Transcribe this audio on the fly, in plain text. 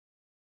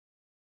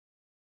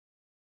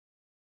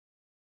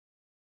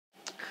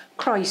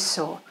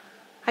Croeso.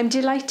 I'm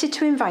delighted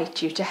to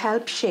invite you to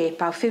help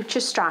shape our future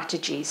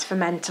strategies for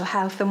mental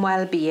health and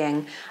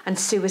well-being and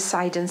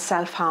suicide and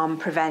self-harm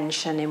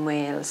prevention in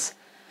Wales.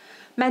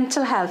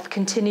 Mental health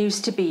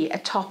continues to be a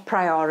top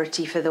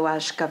priority for the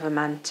Welsh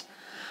Government.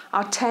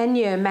 Our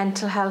 10-year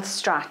mental health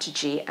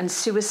strategy and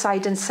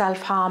suicide and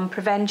self-harm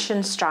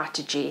prevention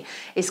strategy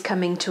is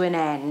coming to an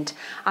end,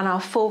 and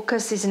our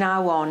focus is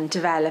now on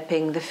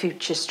developing the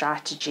future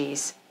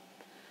strategies.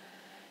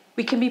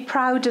 We can be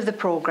proud of the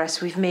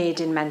progress we've made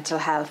in mental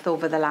health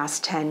over the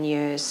last 10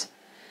 years.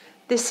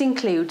 This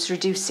includes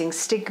reducing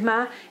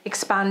stigma,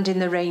 expanding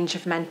the range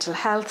of mental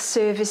health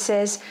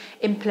services,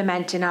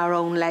 implementing our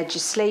own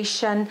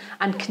legislation,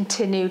 and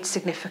continued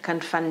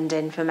significant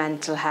funding for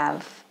mental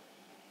health.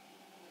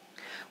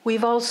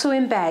 We've also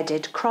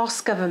embedded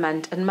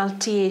cross-government and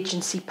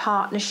multi-agency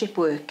partnership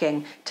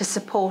working to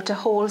support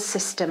a whole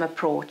system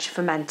approach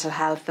for mental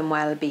health and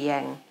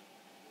well-being.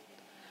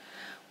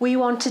 We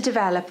want to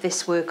develop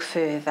this work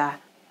further.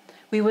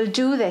 We will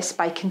do this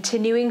by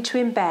continuing to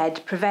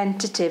embed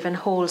preventative and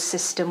whole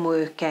system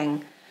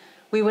working.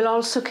 We will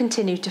also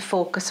continue to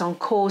focus on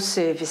core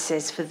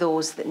services for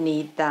those that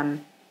need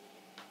them.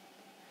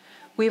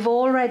 We've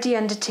already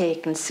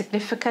undertaken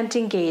significant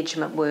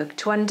engagement work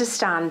to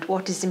understand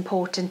what is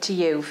important to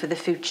you for the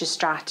future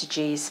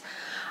strategies,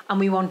 and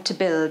we want to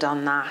build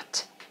on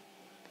that.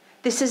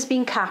 This has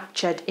been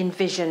captured in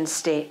vision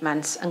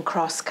statements and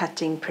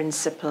cross-cutting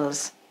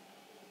principles.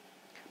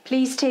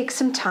 Please take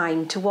some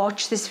time to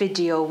watch this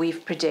video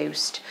we've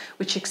produced,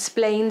 which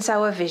explains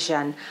our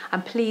vision,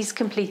 and please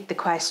complete the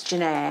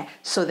questionnaire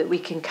so that we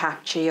can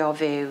capture your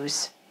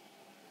views.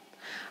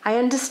 I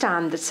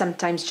understand that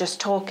sometimes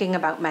just talking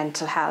about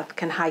mental health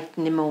can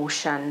heighten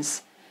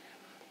emotions.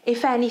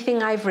 If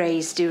anything I've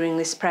raised during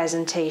this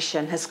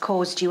presentation has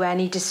caused you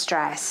any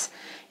distress,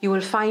 you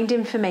will find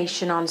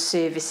information on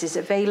services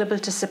available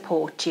to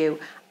support you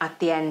at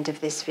the end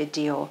of this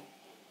video.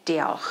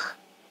 Diolch.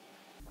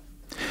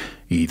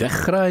 I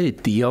ddechrau,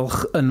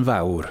 diolch yn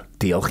fawr.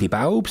 Diolch I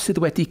bawb sydd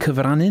wedi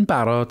cyfrannu'n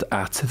barod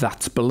at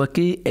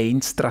ddatblygu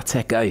ein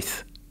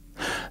strategaeth.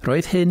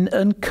 Roedd hyn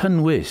yn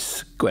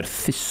cynnwys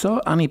gwerthuso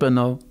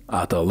annibynnol,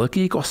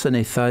 adolygu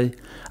gwasanaethau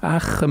a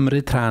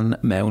chymryd rhan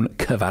mewn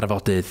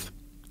cyfarfodydd.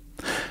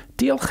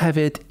 Diolch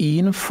hefyd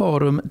un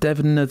fforwm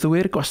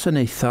defnyddwyr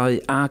gwasanaethau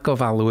a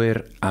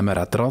gofalwyr am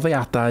yr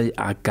adroddiadau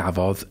a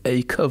gafodd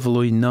eu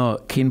cyflwyno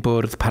cyn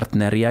bwrdd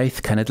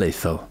partneriaeth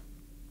cenedlaethol.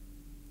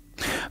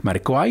 Mae'r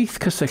gwaith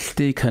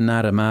cysylltu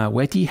cynnar yma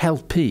wedi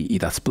helpu I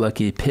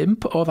ddatblygu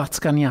 5 o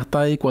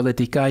ddatganiadau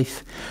gweledigaeth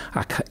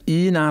ac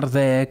 1 ar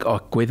 10 o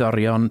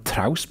egwyddorion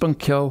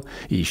trawsbynciol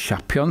I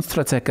siapio'n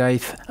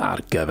strategaeth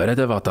ar gyfer y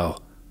dyfodol.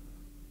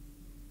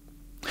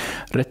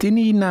 Rydyn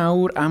ni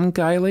nawr am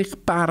gael eich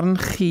barn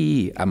chi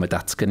am y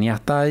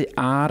datganiadau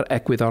a'r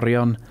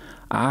egwyddorion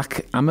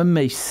ac am y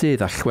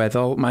meysydd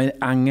allweddol mae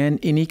angen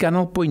I ni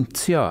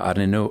ganolbwyntio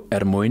arnyn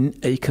nhw mwyn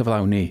eu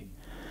cyflawni.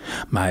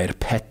 Mae'r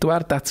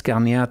 4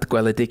 datganiad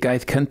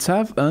gweledigaeth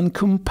cyntaf yn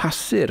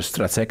cwmpasu'r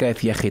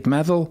Strategaeth Iechyd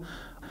Meddwl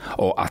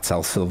o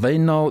atal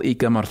sylfaenol I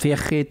gymorth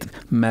iechyd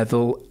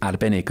meddwl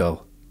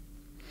arbenigol.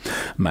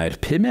 Mae'r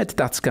 5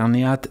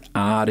 datganiad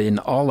a'r un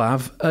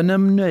olaf yn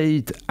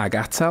ymwneud ag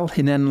atal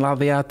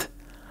hunanladdiad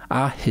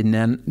a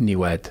hunan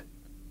niwed.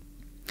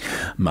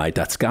 Mae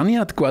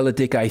datganiad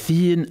gweledigaeth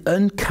 1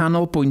 yn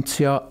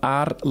canolbwyntio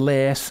ar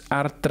les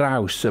ar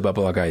draws y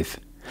boblogaeth.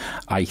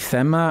 A'i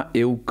thema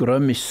yw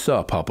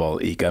grymuso pobl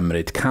I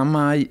gymryd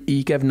camau I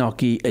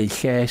gefnogi eu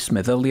lles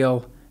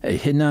meddyliol, eu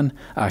hunan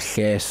a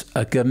lles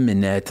y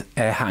gymuned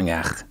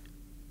ehangach.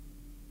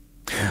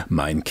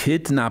 Mae'n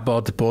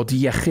cydnabod bod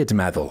iechyd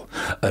meddwl,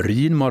 yr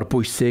un mor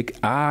bwysig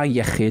a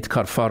iechyd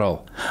corfforol,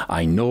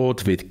 a'i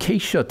nod fydd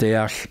ceisio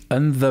deall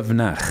yn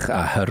ddyfnach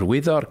a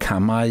hyrwyddo'r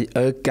camau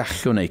y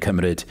gallwn eu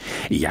cymryd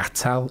I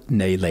atal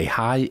neu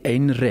leihau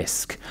ein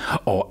risg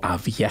o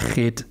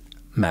afiechyd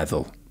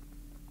meddwl.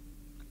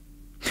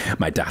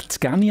 Mae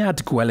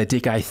datganiad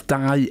gweledigaeth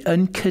 2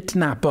 yn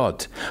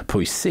cydnabod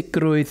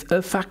pwysigrwydd y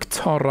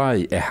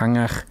ffactorau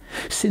ehangach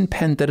sy'n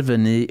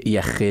penderfynu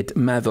iechyd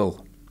meddwl.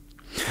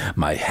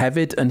 Mae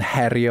hefyd yn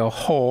herio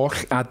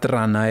holl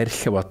adrannau'r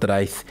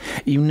Llywodraeth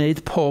I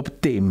wneud pob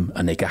dim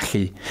yn ei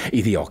gallu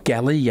I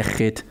ddiogelu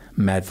iechyd,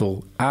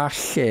 meddwl a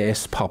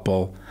lles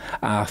pobl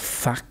a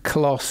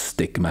thaclo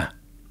stigma.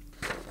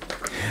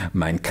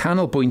 Mae'n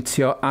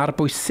canolbwyntio ar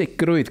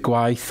bwysigrwydd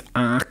gwaith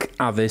ac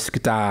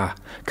addysg da,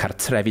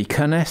 cartrefi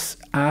cynnes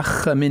a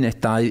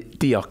chymunedau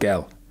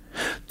diogel.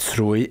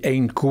 Trwy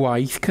ein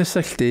gwaith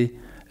cysylltu,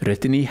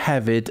 rydyn ni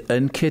hefyd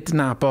yn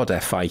cydnabod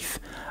effaith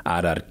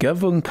ar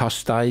argyfwng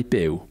costau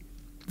byw.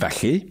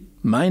 Felly,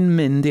 mae'n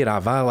mynd i'r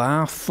afal a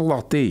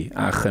thlodi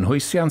a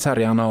chynhwysiant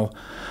ariannol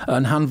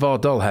yn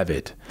hanfodol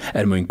hefyd,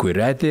 mwyn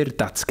gwireddu'r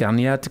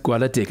datganiad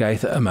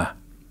gweledigaeth yma.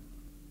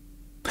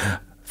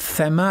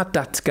 Thema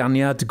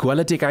datganiad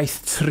gweledigaeth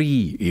 3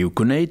 yw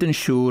gwneud yn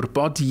siŵr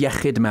bod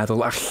iechyd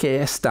meddwl a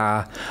lles da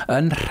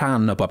yn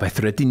rhan o bobeth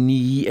rydyn ni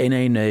ein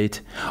wneud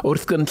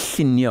wrth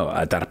gynllunio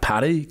a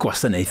darparu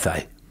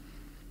gwasanaethau.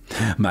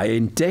 Mae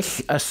ein dull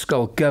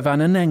ysgol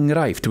gyfan yn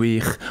enghraifft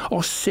wych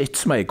o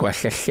sut mae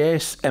gwella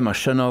lles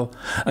emosiynol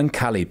yn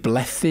cael ei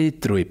blethu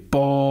drwy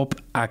bob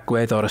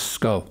agwedd o'r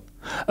ysgol,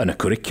 yn y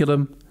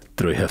cwricwlwm,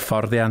 drwy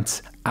hyfforddiant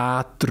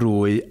a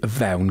drwy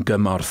fewn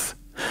gymorth.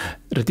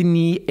 Rydyn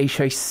ni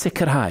eisiau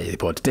sicrhau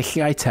bod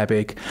dulliau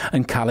tebyg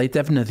yn cael ei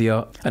defnyddio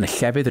yn y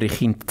llefydd rydych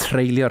chi'n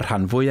treulio'r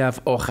rhan fwyaf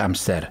o'ch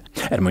amser,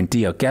 mwyn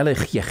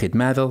diogelu'ch iechyd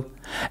meddwl,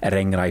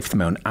 enghraifft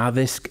mewn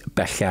addysg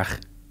bellach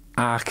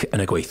ac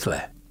yn y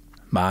gweithle.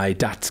 Mae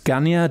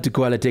Datganiad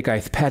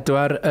Gweledigaeth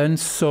 4 yn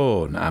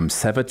sôn am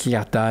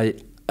sefydliadau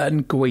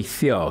yn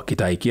gweithio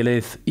gyda'i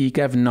gilydd i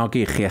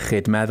gefnogi'ch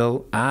iechyd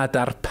meddwl a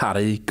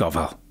darparu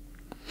gofal.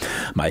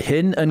 Mae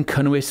hyn yn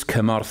cynnwys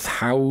cymorth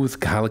hawdd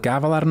cael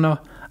gafel arno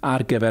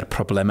ar gyfer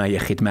problemau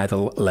iechyd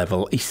meddwl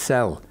lefel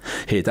isel,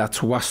 hyd at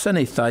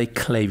wasanaethau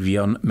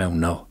cleifion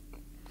mewnol.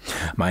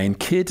 Mae'n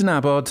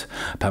cydnabod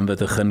pan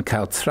fyddwch yn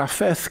cael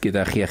trafferth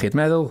gyda'ch iechyd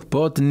meddwl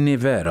bod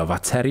nifer o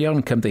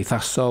faterion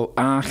cymdeithasol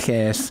a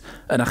lles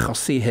yn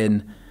achosi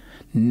hyn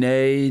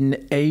neu'n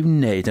ei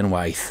wneud yn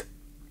waith.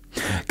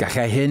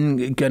 Gallai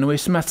hyn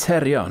gynnwys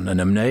materion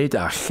yn ymwneud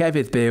â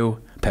llefydd byw,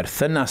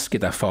 perthynas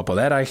gyda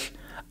phobl eraill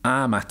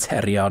a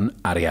materion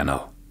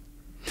ariannol.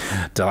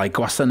 Dylai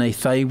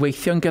gwasanaethau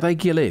weithio'n gyda'i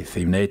gilydd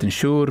i wneud yn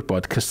siŵr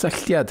bod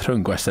cysylltiad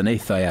rhwng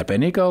gwasanaethau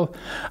arbenigol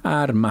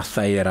a'r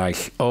mathau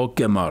eraill o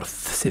gymorth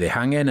sydd eu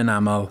hangen yn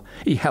aml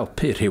i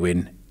helpu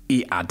rhywun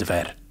i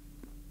adfer.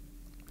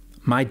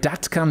 Mae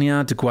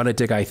Datganiad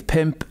Gweledigaeth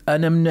 5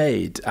 yn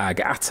ymwneud ag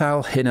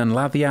atal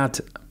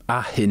hunanladdiad a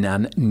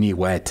hunan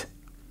niwed.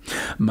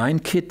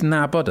 Mae'n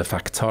cydnabod y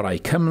ffactorau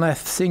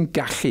cymhleth sy'n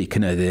gallu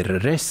cynyddu'r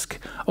risg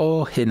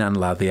o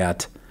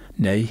hunanladdiad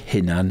neu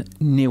hunan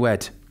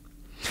niwed.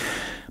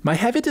 Mae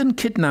hefyd yn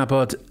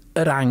cydnabod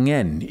yr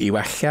angen i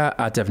wella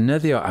a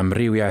defnyddio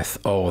amrywiaeth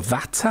o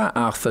ddata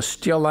a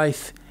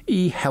thystiolaeth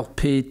i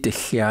helpu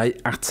dulliau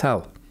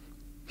atal.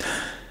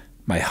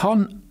 Mae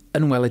hon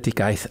yn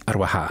weledigaeth ar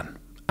wahân,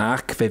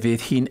 ac fe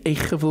fydd hi'n ei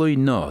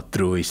chyflwyno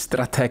drwy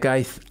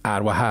strategaeth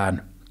ar wahân.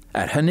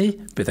 Hynny,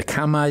 bydd y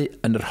camau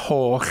yn yr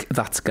holl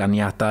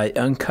ddatganiadau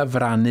yn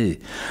cyfrannu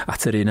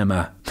at yr un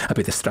yma, a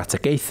bydd y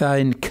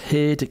strategaethau'n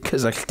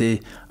cyd-cysylltu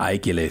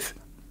a'i gilydd.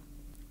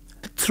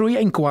 Trwy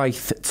ein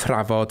gwaith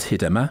trafod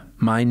hyd yma,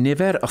 mae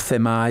nifer o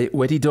themau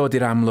wedi dod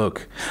i'r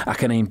amlwg,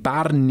 ac yn ein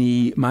barn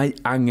ni mae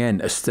angen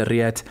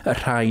ystyried y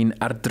rhain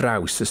ar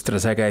draws y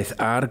strategaeth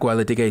a'r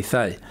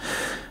gweledigaethau.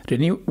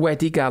 Rydyn ni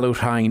wedi galw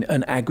rhain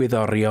yn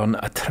egwyddorion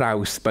a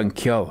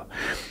trawsbynciol.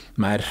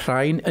 Mae'r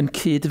rhain yn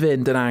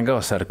cyd-fynd yn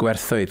agos ar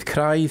gwerthoedd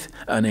craidd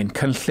yn ein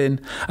cynllun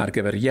ar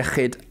gyfer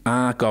iechyd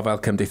a gofal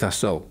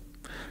cymdeithasol.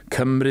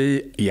 Cymru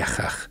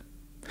iechach.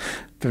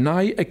 Fe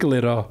wna'i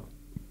egluro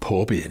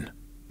pob un.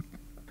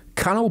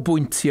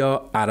 Canolbwyntio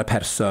ar y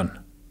person.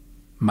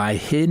 Mae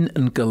hyn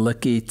yn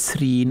golygu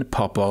trin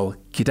pobl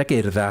gydag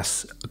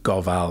urddas,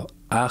 gofal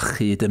a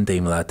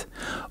chyd-ymdeimlad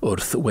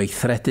wrth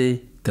weithredu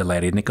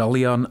dylai'r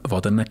unigolion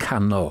fod yn y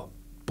canol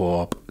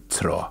bob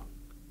tro.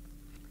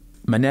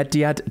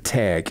 Mynediad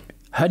teg.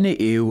 Hynny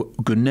yw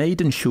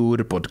gwneud yn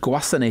siŵr bod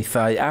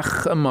gwasanaethau a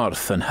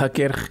chymorth yn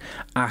hygyrch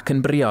ac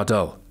yn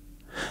briodol.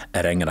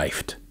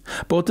 Enghraifft,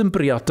 bod yn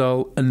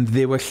briodol yn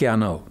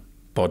ddiwylliannol,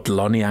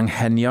 bodloni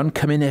anghenion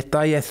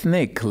cymunedau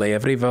ethnig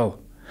leiafrifol,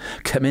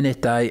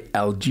 cymunedau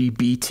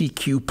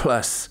LGBTQ+,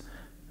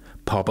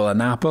 pobl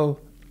anabl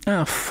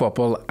a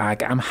phobl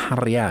ag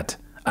amhariad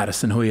ar y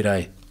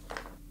synhwyrau.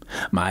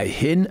 Mae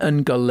hyn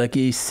yn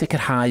golygu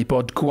sicrhau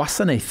bod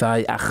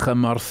gwasanaethau a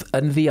chymorth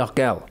yn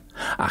ddiogel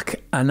ac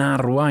yn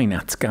arwain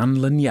at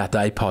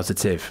ganlyniadau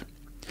positif.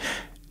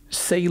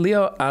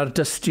 Seilio ar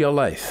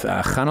dystiolaeth a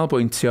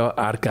chanolbwyntio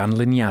ar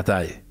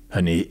ganlyniadau.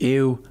 Hynny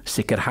yw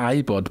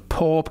sicrhau bod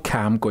pob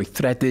cam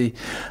gweithredu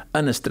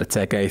yn y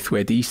strategaeth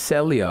wedi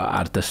selio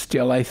ar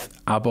dystiolaeth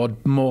a bod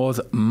modd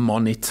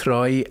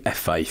monitroi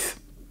effaith.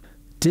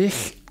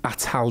 Dull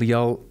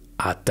ataliol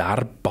a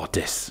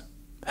darbodus.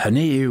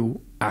 Hynny yw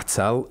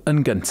atal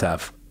yn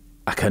gyntaf,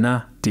 ac yna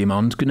dim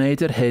ond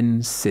gwneud yr hyn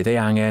sydd ei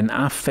angen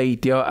a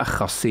pheidio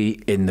achosi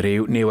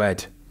unrhyw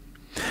niwed.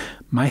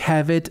 Mae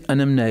hefyd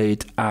yn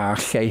ymwneud â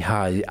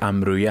lleihau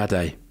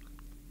amrwyadau.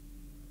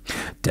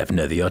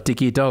 Defnyddio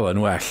digidol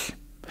yn well.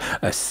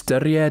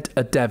 Ystyried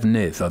y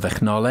defnydd o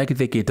ddechnoleg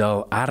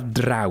ddigidol ar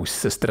draws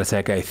y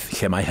strategaeth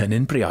lle mae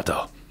hynny'n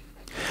briodol.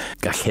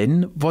 Gall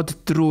hyn fod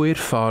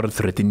drwy'r ffordd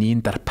rydyn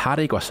ni'n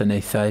darparu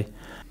gwasanaethau,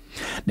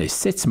 neu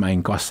sut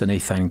mae'n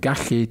gwasanaethau'n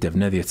gallu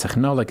defnyddio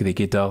technoleg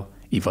ddigidol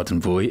i fod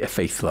yn fwy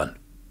effeithlon.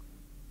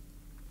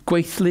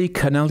 Gweithlu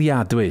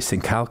cynaliadwy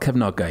sy'n cael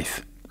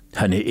cefnogaeth.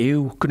 Hynny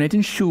yw gwneud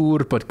yn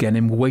siŵr bod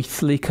gennym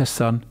weithlu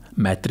cyson,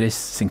 medrus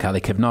sy'n cael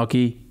ei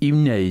cefnogi i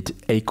wneud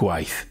ei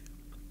gwaith.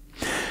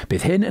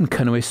 Bydd hyn yn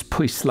cynnwys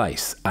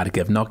pwyslais ar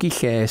gefnogi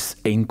lles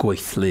ein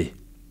gweithlu.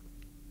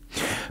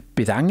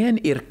 Bydd angen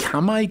i'r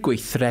camau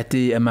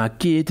gweithredu yma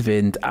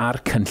gyd-fynd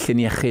ar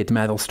cynllun iechyd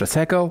meddwl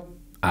strategol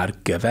ar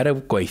gyfer y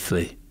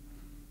gweithlu.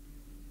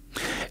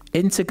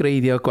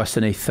 Integreiddio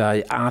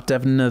gwasanaethau a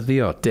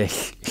defnyddio dull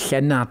lle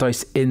nad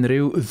oes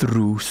unrhyw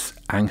ddrws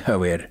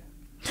anghywir.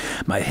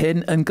 Mae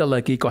hyn yn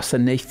golygu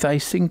gwasanaethau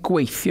sy'n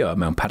gweithio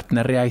mewn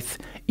partneriaeth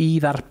i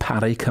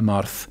ddarparu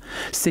cymorth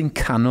sy'n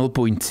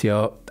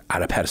canolbwyntio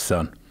ar y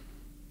person.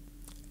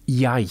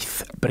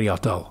 Iaith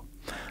briodol.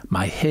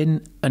 Mae hyn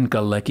yn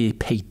golygu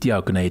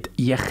peidio gwneud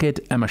iechyd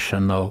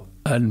emosiynol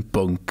yn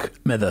bwnc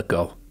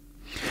meddygol.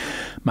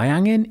 Mae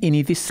angen i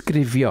ni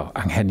ddisgrifio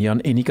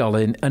anghenion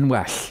unigolyn yn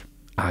well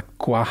a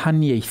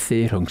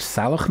gwahaniaethu rhwng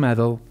salwch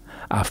meddwl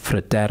a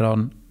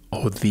phryderon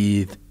o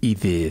ddydd i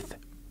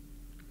ddydd.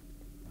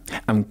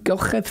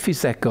 Amgylchedd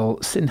ffisegol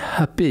sy'n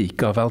hybu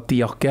gofal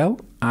diogel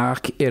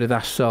ac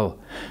urddasol.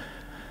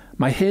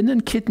 Mae hyn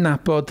yn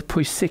cydnabod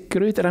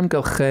pwysigrwydd yr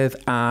amgylchedd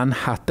a'n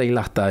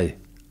hadeiladau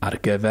ar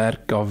gyfer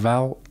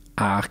gofal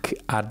ac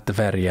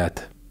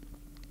adferiad.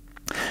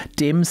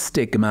 Dim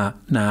stigma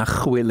na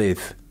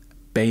chwilydd,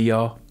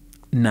 beio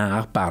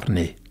na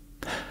barnu.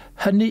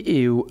 Hynny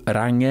yw yr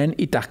angen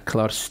i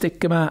daclo'r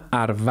stigma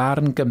ar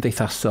farn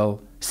gymdeithasol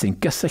sy'n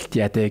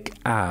gysylltiedig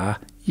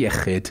â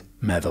iechyd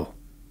meddwl.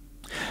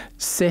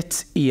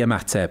 Sut i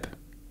ymateb?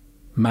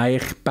 Mae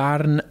eich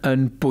barn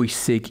yn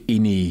bwysig i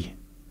ni.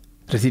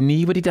 Rydyn ni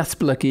wedi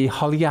datblygu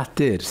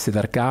holiadur sydd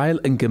ar gael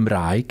yn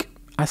Gymraeg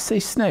a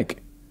Saesneg.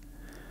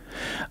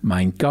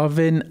 Mae'n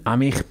gofyn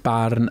am eich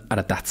barn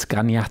ar y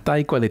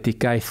datganiadau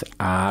gweledigaeth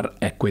a'r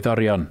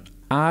egwyddorion.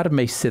 A'r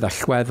meysydd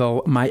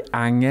allweddol mae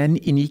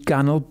angen i ni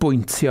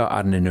ganolbwyntio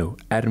arnyn nhw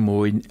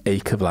mwyn eu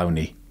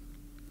cyflawni.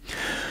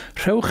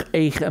 Rhowch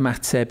eich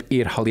ymateb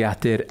i'r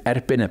holiadur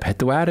erbyn y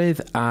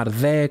 4 ar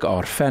 10 o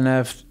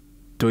Orffennaf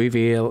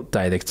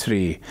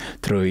 2023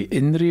 drwy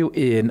unrhyw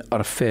un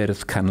o'r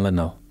ffyrdd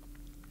canlynol.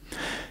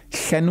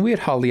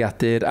 Llenwi'r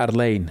holiadur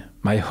ar-lein.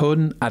 Mae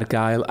hwn ar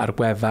gael ar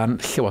wefan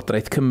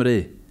Llywodraeth Cymru.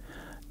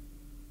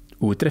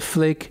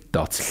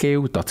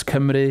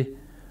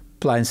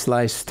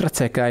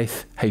 www.lliw.cymru/Strategaeth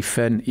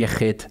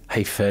Iechyd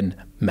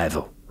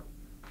Meddwl.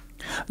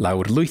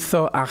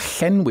 Lawrlwytho a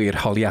llenwi'r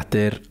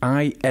holiadur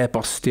a'i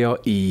e-bostio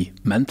i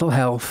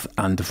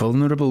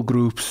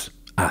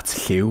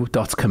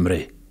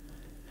mentalhealthandvulnerabllegroups@lliw.cymru.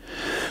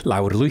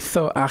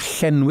 Lawrlwytho a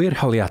llenwi'r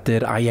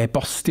holiadur a'i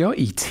e-bostio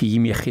i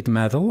tîm iechyd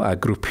meddwl a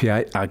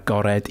grwpiau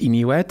agored i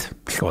niwed,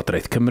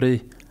 Llywodraeth Cymru,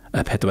 y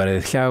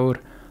 4 Llawr,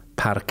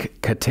 Parc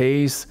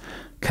Cyteis,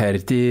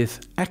 Caerdydd,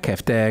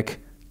 EC10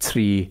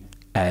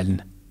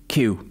 3NQ.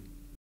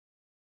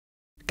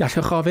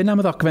 Gallwch ofyn am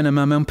y ddogfen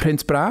yma mewn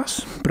print bras,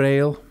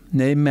 breil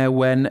neu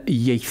mewen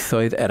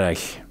ieithoedd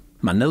eraill.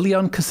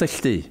 Manylion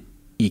cysylltu.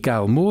 I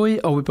gael mwy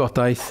o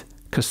wybodaeth,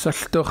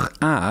 cysylltwch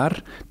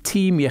ar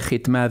tîm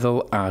iechyd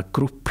meddwl a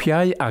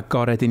grwpiau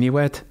agored i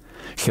niwed,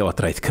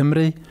 Llywodraeth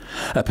Cymru, y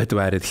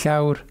 4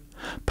 Llawr,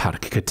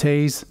 Parc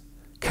Cyteis,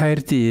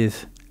 Caerdydd,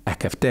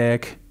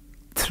 EC10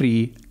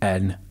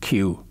 3NQ.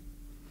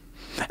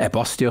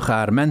 E-bostiwch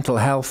ar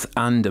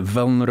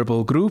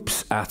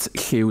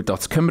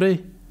mentalhealthandvulnerabllegroups@lliw.cymru.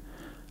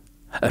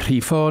 Y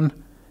rhif ffôn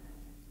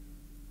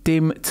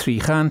dim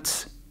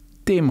 300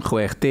 dim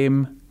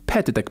 60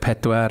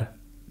 44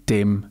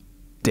 dim.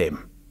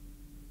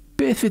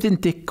 Beth fydd yn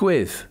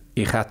digwydd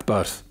i'ch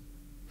adborth?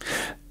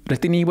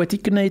 Rydyn ni wedi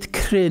gwneud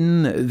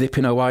cryn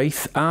ddipyn o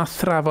waith a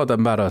thrafod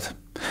yn barod.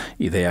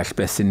 I ddeall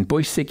beth sy'n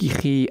bwysig i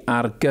chi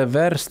ar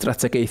gyfer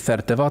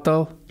strategaethau'r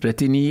dyfodol,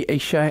 rydyn ni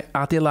eisiau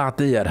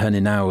adeiladu ar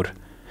hynny nawr.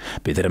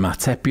 Bydd yr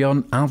ymatebion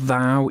a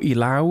ddaw i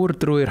lawr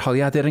drwy'r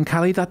holiadur yn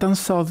cael ei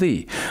ddadansoddi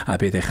a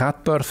bydd eich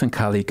adborth yn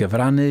cael ei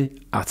gyfrannu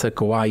at y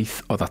gwaith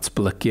o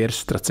ddatblygu'r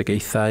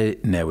strategaethau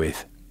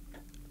newydd.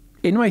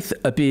 Unwaith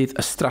y bydd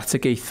y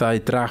strategaethau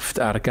drafft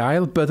ar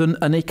gael byddwn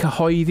yn eu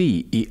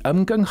cyhoeddi i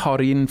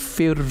ymgynghori'n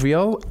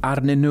ffurfiol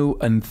arnyn nhw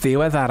yn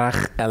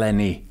ddiweddarach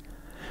eleni.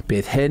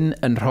 Bydd hyn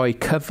yn rhoi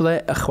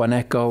cyfle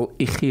ychwanegol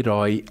i chi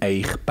roi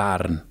eich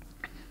barn.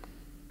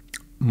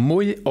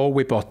 Mwy o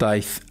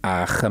wybodaeth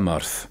a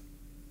chymorth.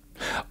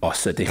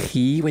 Os ydych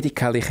chi wedi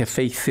cael eich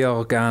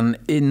effeithio gan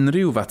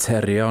unrhyw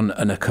faterion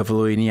yn y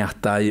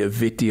cyflwyniadau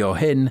fideo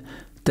hyn,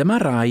 dyma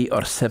rai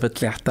o'r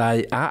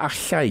sefydliadau a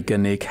allai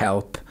gynnig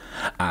help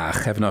a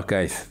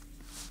chefnogaeth.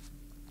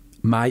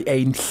 Mae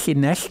ein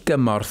llinell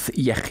gymorth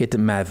iechyd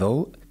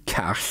meddwl,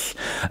 call,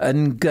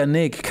 yn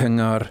gynnig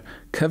cyngor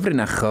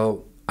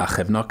cyfrinachol a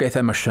chefnogaeth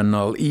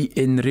emosiynol i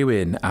unrhyw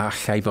un a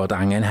allai fod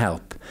angen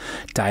help,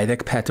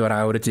 24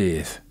 awr y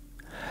dydd.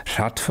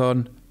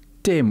 Rhadffon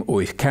dim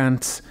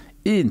 800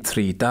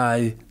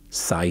 132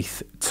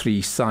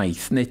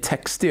 737 neu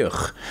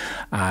textiwch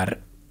ar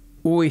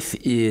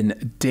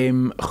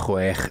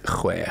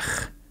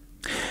 8166.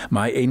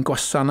 Mae ein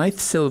gwasanaeth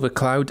Silver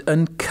Cloud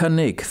yn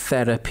cynnig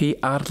therapi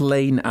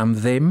ar-lein am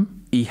ddim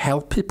i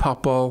helpu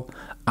pobl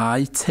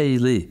a'u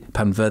teulu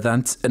pan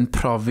fyddant yn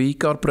profi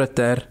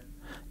gorbryder,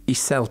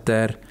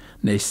 iselder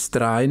neu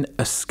straen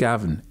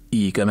ysgafn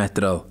i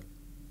gymedrol.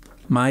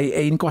 Mae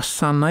ein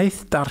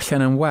gwasanaeth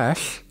darllen yn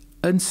well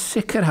yn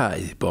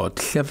sicrhau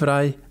bod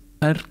llyfrau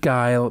ar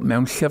gael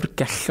mewn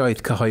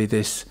llyfrgelloedd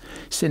cyhoeddus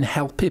sy'n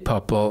helpu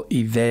pobl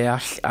i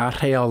ddeall a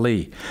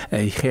rheoli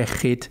eu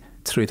iechyd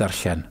trwy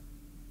ddarllen.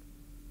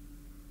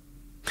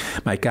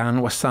 Mae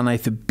gan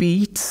wasanaeth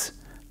Beat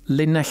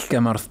linell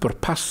gymorth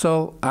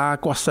bwrpasol a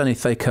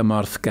gwasanaethau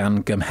cymorth gan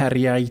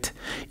gymheriaid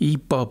i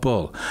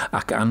bobl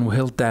ac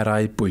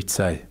anwylderau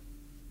bwytau.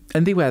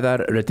 Yn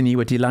ddiweddar, rydyn ni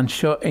wedi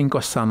lansio ein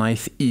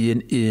gwasanaeth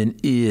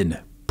 111,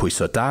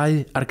 pwyso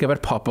 2 ar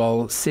gyfer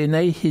pobl sy'n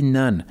eu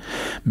hunan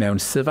mewn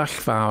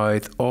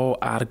sefyllfaoedd o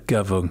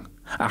argyfwng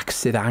ac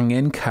sydd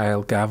angen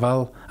cael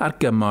gafal ar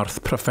gymorth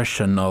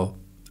proffesiynol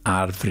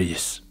ar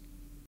frys.